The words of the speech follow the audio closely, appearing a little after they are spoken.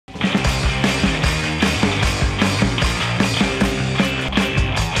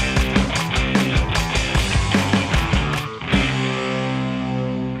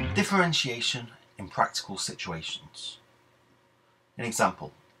Differentiation in practical situations. An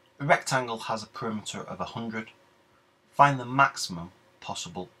example, a rectangle has a perimeter of 100. Find the maximum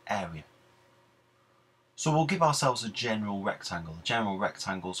possible area. So we'll give ourselves a general rectangle. A general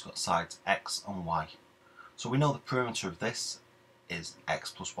rectangle's got sides x and y. So we know the perimeter of this is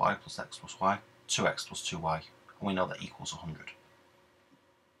x plus y plus x plus y, 2x plus 2y, and we know that equals 100.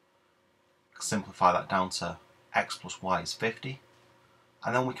 Simplify that down to x plus y is 50,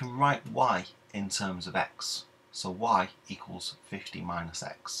 and then we can write y in terms of x. So y equals 50 minus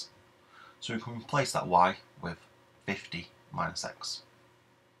x. So we can replace that y with 50 minus x.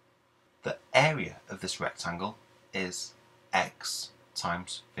 The area of this rectangle is x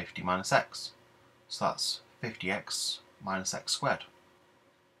times 50 minus x. So that's 50x minus x squared.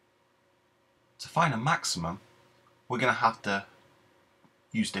 To find a maximum, we're going to have to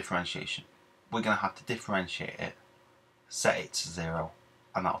use differentiation. We're going to have to differentiate it, set it to 0,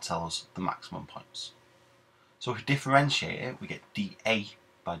 and that'll tell us the maximum points. So if we differentiate it, we get dA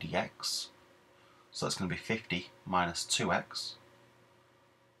by dx. So that's going to be 50 minus 2x.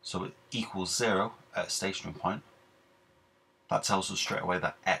 So it equals 0 at a stationary point. That tells us straight away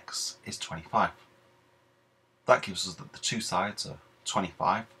that x is 25. That gives us that the two sides are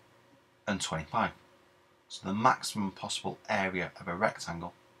 25 and 25. So the maximum possible area of a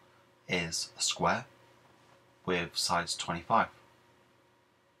rectangle is a square with sides 25.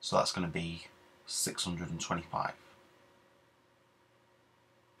 So that's going to be 625.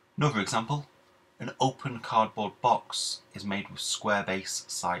 Another example, an open cardboard box is made with square base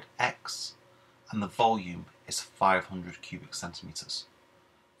side x and the volume is 500 cubic centimetres.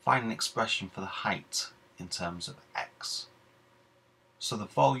 Find an expression for the height in terms of x. So the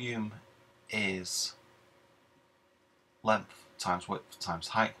volume is length times width times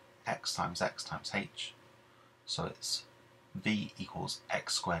height, x times h. So it's v equals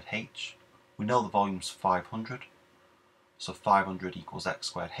x squared h. We know the volume's 500, so 500 equals x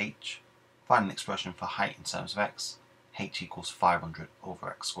squared h. Find an expression for height in terms of x, h equals 500 over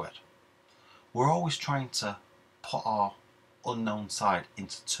x squared. We're always trying to put our unknown side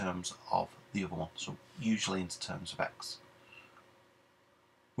into terms of the other one, so usually into terms of x.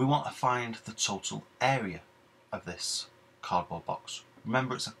 We want to find the total area of this cardboard box.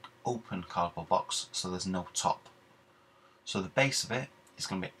 Remember, it's an open cardboard box, so there's no top. So the base of it is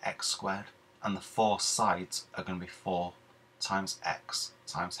going to be x squared, and the four sides are going to be 4 times x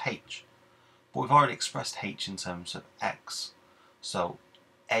times h. But we've already expressed h in terms of x, so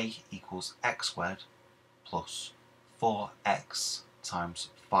a equals x squared plus 4x times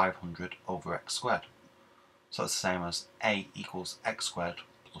 500 over x squared. So it's the same as a equals x squared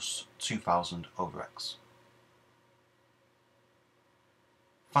plus 2000 over x.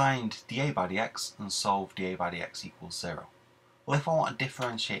 Find dA by dx and solve dA by dx equals 0. Well, if I want to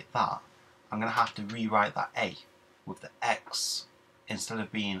differentiate that, I'm going to have to rewrite that a with the x, instead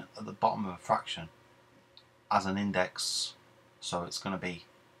of being at the bottom of a fraction, as an index. So it's going to be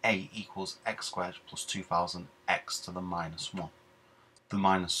a equals x squared plus 2000 x to the minus 1. The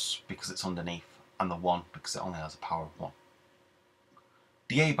minus because it's underneath, and the 1 because it only has a power of 1.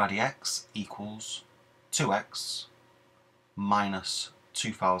 dA by dx equals 2x minus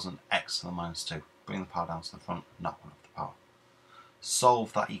 2000 x to the minus 2. Bring the power down to the front, not 1 of the power.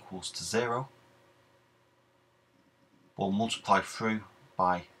 Solve that equals to 0. We'll multiply through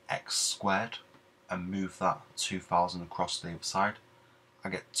by x squared and move that 2000 across to the other side. I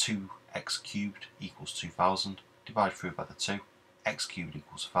get 2x cubed equals 2000. Divide through by the 2. X cubed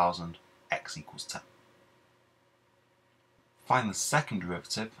equals 1000. X equals 10. Find the second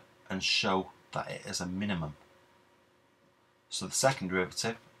derivative and show that it is a minimum. So the second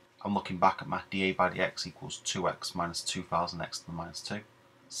derivative, I'm looking back at my dA by dx equals 2x minus 2000x to the minus 2.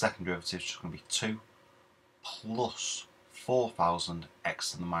 Second derivative is just going to be 2 plus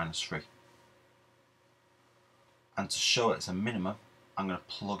 4000x to the minus 3. And to show it's a minimum, I'm going to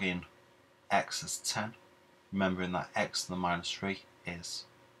plug in x as 10, remembering that x to the minus 3 is,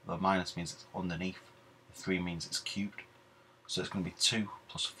 the minus means it's underneath, the 3 means it's cubed. So it's going to be 2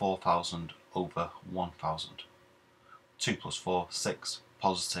 plus 4000 over 1000. 2 plus 4, 6,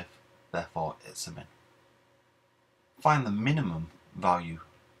 positive, therefore it's a min. Find the minimum value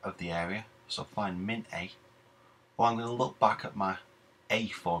of the area, so find min A. Well, I'm going to look back at my A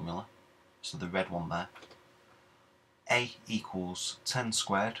formula, so the red one there. A equals 10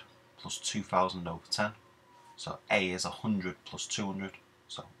 squared plus 2000 over 10. So A is 100 plus 200,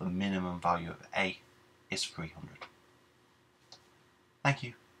 so the minimum value of A is 300. Thank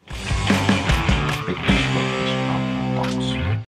you.